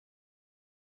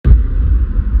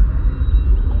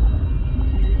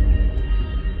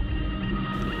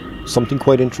something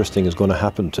quite interesting is going to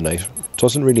happen tonight. It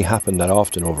doesn't really happen that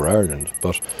often over Ireland,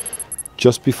 but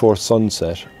just before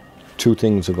sunset, two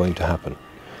things are going to happen.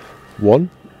 One,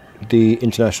 the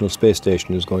International Space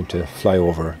Station is going to fly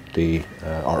over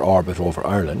or orbit over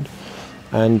Ireland,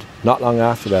 and not long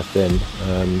after that then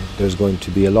there's going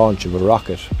to be a launch of a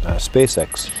rocket,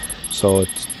 SpaceX. So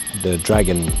it's the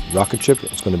Dragon rocket ship.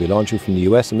 It's going to be launching from the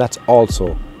US, and that's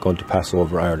also going to pass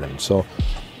over Ireland. So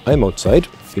I'm outside,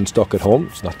 been stuck at home,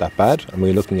 it's not that bad, and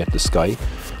we're looking at the sky.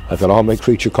 I've got all my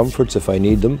creature comforts if I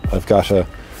need them. I've got a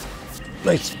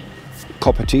nice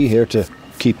cup of tea here to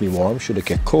keep me warm should it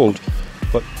get cold.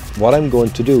 But what I'm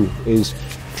going to do is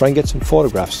try and get some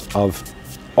photographs of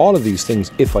all of these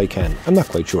things if I can. I'm not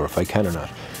quite sure if I can or not.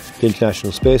 The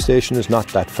International Space Station is not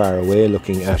that far away.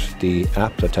 Looking at the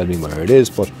app that tells me where it is,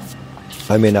 but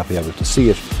I may not be able to see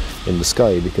it in the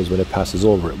sky because when it passes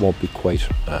over it won't be quite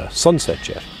sunset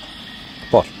yet.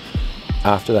 But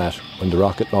after that, when the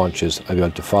rocket launches, I'll be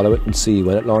able to follow it and see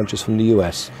when it launches from the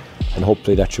US, and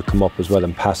hopefully that should come up as well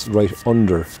and pass right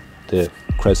under the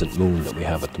crescent moon that we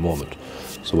have at the moment.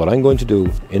 So what I'm going to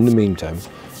do in the meantime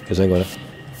is I'm going to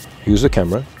use the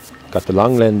camera, got the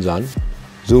long lens on,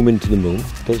 zoom into the moon.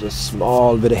 There's a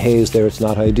small bit of haze there, it's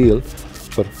not ideal,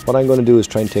 but what I'm going to do is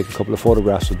try and take a couple of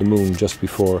photographs of the moon just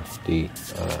before the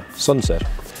sunset.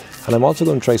 And I'm also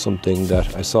going to try something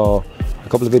that I saw a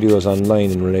couple of videos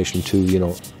online in relation to, you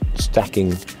know,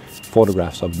 stacking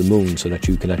photographs of the moon so that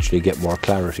you can actually get more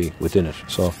clarity within it.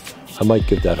 So I might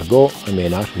give that a go. I may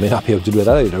not be able to do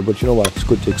that either, but you know what, it's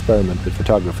good to experiment with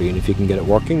photography, and if you can get it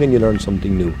working then you learn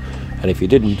something new, and if you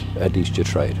didn't, at least you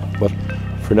tried. But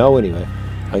for now anyway,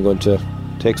 I'm going to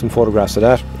take some photographs of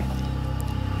that,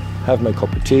 have my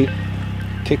cup of tea,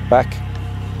 kick back,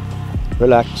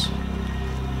 relax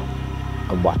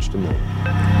and watch the moon.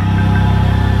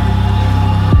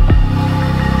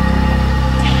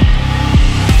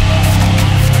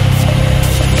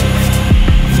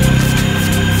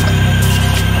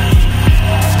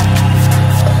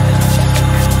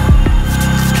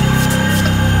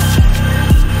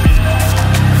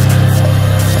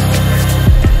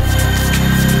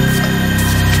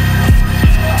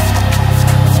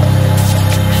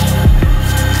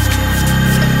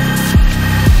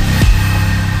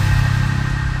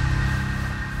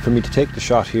 For me to take the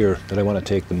shot here that I want to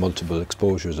take the multiple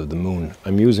exposures of the moon,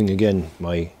 I'm using again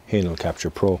my Hainel Capture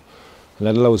Pro, and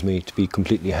that allows me to be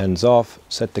completely hands off,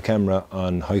 set the camera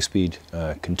on high speed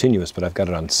continuous, but I've got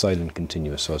it on silent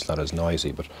continuous so it's not as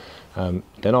noisy. But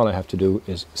then all I have to do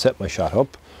is set my shot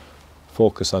up,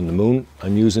 focus on the moon.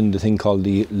 I'm using the thing called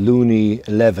the Looney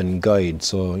 11 guide,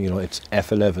 so you know it's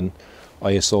f11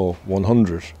 ISO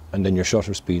 100 and then your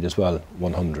shutter speed as well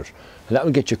 100, and that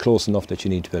will get you close enough that you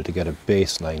need to be able to get a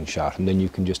baseline shot, and then you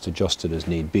can just adjust it as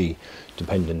need be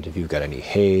dependent if you've got any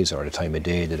haze or the time of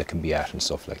day that it can be at and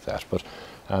stuff like that. But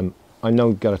I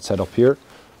now got it set up here,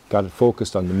 got it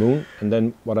focused on the moon, and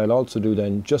then what I'll also do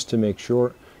then, just to make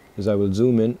sure, is I will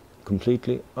zoom in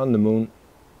completely on the moon,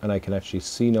 and I can actually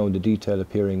see now the detail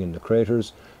appearing in the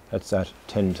craters. That's at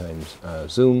 10 times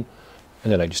zoom,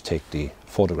 and then I just take the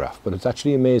photograph. But it's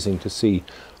actually amazing to see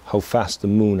how fast the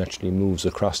moon actually moves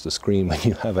across the screen when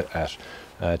you have it at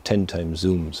 10 times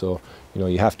zoom. So you know,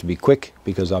 you have to be quick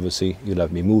because obviously you'll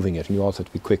have me moving it, and you also have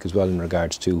to be quick as well in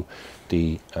regards to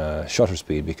the shutter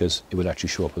speed because it will actually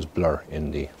show up as blur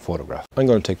in the photograph. I'm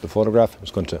going to take the photograph, I'm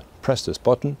just going to press this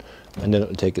button, and then it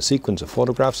will take a sequence of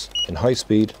photographs in high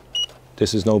speed.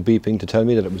 This is now beeping to tell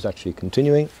me that it was actually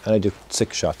continuing, and I did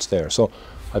 6 shots there. So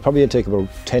I'll probably take about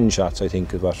 10 shots, I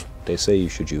think, is what they say you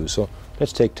should use. So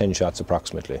let's take 10 shots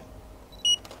approximately.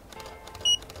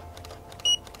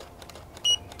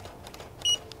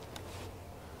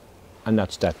 And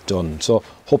that's that done. So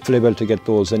hopefully I'll be able to get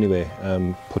those anyway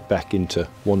put back into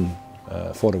one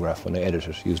photograph when I edit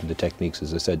it using the techniques,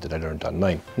 as I said, that I learned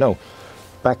online. Now,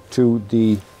 back to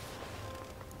the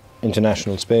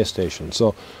International Space Station.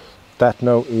 So that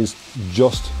now is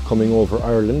just coming over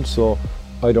Ireland, so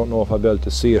I don't know if I'll be able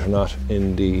to see it or not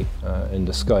in the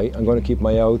sky. I'm going to keep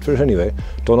my eye out for it anyway.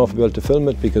 Don't know if I'll be able to film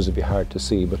it because it'd be hard to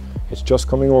see, but it's just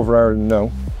coming over Ireland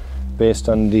now, based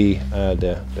on the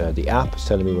app. It's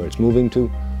telling me where it's moving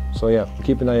to. So yeah,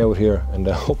 keep an eye out here, and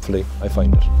hopefully I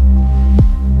find it.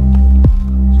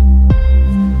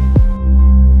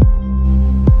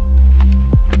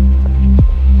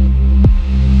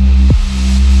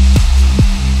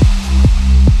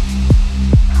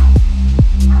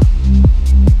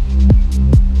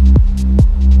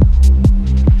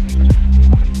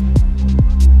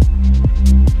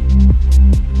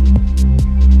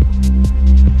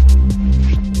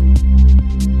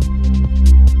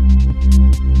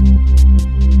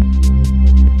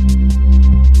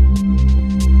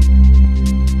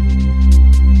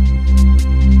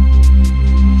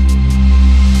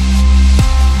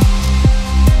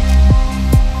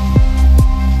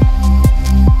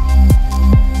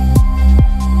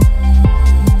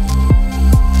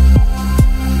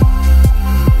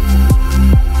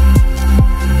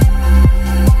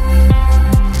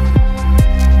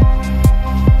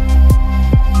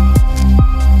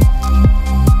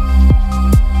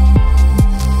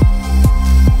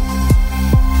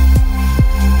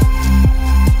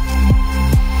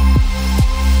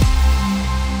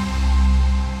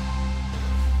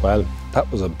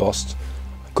 was a bust.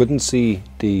 I couldn't see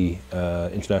the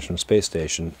International Space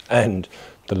Station, and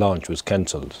the launch was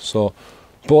cancelled. So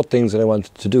both things that I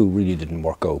wanted to do really didn't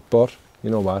work out. But you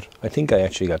know what? I think I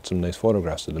actually got some nice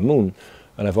photographs of the moon,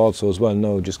 and I've also as well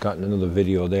now just gotten another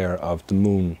video there of the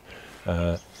moon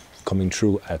coming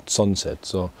through at sunset.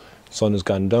 So sun has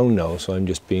gone down now, so I'm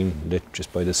just being lit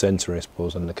just by the sensor, I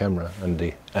suppose, on the camera and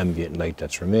the ambient light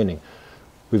that's remaining.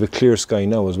 We have a clear sky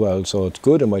now as well, so it's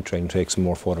good. I might try and take some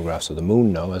more photographs of the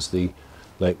moon now as the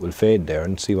light will fade there,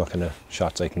 and see what kind of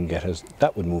shots I can get as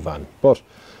that would move on. But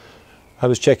I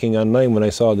was checking online when I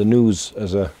saw the news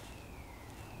as a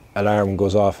alarm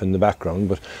goes off in the background,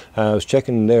 but I was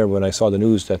checking there when I saw the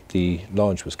news that the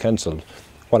launch was cancelled,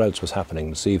 what else was happening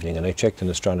this evening, and I checked in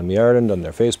Astronomy Ireland on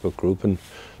their Facebook group, and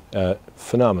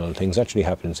phenomenal things actually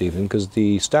happened this evening, because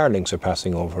the Starlinks are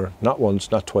passing over, not once,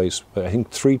 not twice, but I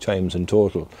think 3 times in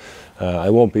total. I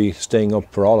won't be staying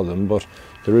up for all of them, but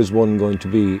there is one going to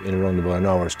be in around about an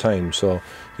hour's time, so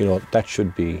you know that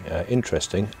should be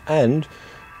interesting. And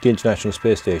the International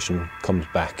Space Station comes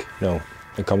back. Now,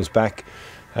 it comes back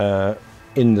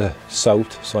in the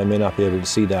south, so I may not be able to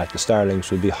see that. The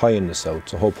Starlinks will be high in the south,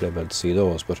 so hopefully I'll be able to see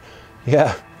those. But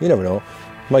yeah, you never know.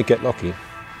 Might get lucky.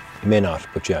 May not,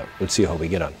 but yeah, we'll see how we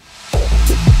get on.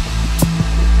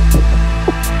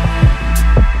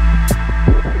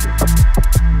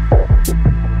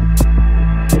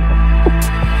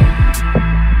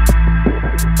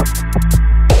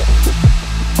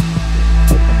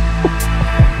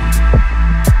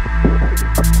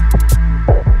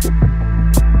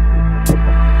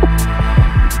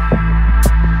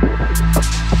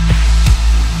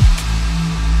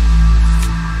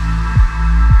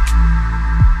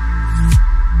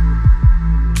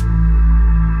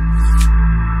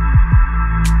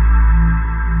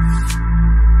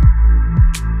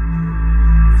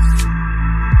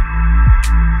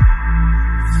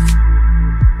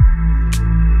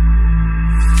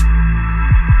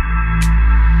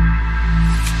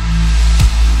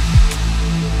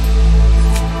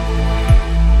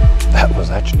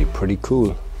 Actually pretty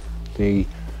cool. The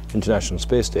International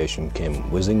Space Station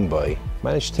came whizzing by.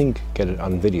 Managed to get it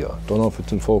on video. Don't know if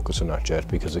it's in focus or not yet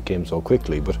because it came so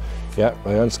quickly, but yeah,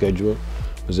 right on schedule.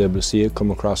 Was able to see it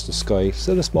come across the sky.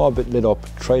 Still a small bit lit up.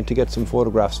 Tried to get some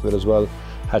photographs of it as well.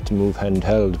 Had to move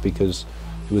handheld because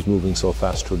it was moving so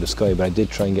fast through the sky, but I did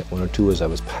try and get 1 or 2 as I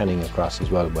was panning across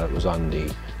as well while it was on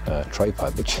the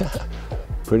tripod. But yeah,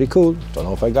 pretty cool. Don't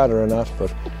know if I got it or not,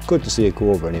 but good to see it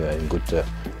go over anyway, and good to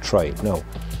try. Now,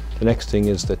 the next thing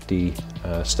is that the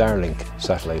Starlink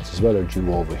satellites as well are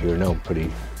due over here now,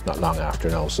 not long after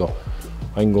now. So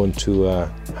I'm going to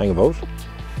hang about.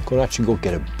 Going to actually go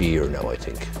get a beer now, I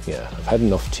think. Yeah, I've had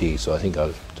enough tea, so I think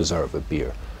I'll deserve a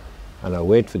beer. And I'll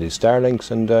wait for these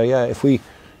Starlinks, and yeah, if we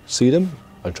see them,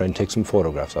 I'll try and take some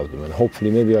photographs of them, and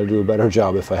hopefully maybe I'll do a better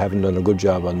job if I haven't done a good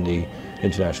job on the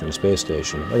International Space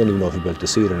Station. I don't even know if you'll be able to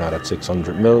see it or not at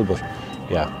 600 mil, but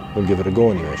yeah, we'll give it a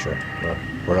go anyway, sure.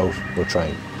 We're out, we're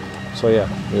trying. So yeah,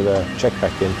 we'll check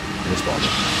back in this morning.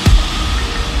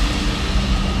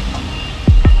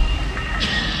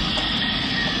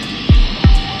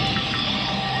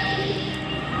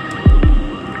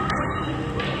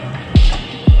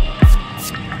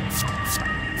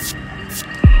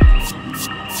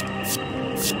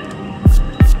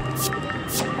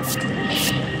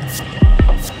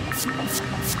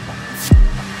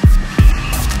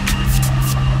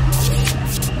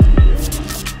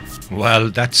 Well,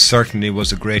 that certainly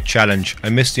was a great challenge. I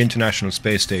missed the International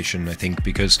Space Station, I think,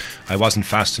 because I wasn't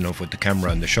fast enough with the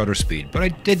camera and the shutter speed, but I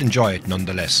did enjoy it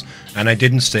nonetheless. And I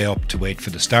didn't stay up to wait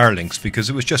for the Starlinks because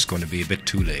it was just going to be a bit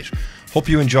too late. Hope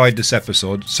you enjoyed this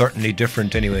episode, certainly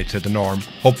different anyway to the norm.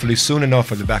 Hopefully soon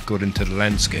enough I'll be back out into the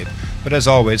landscape. But as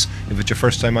always, if it's your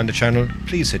first time on the channel,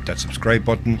 please hit that subscribe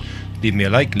button, leave me a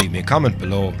like, leave me a comment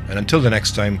below, and until the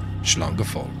next time, Slán go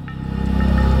fóill.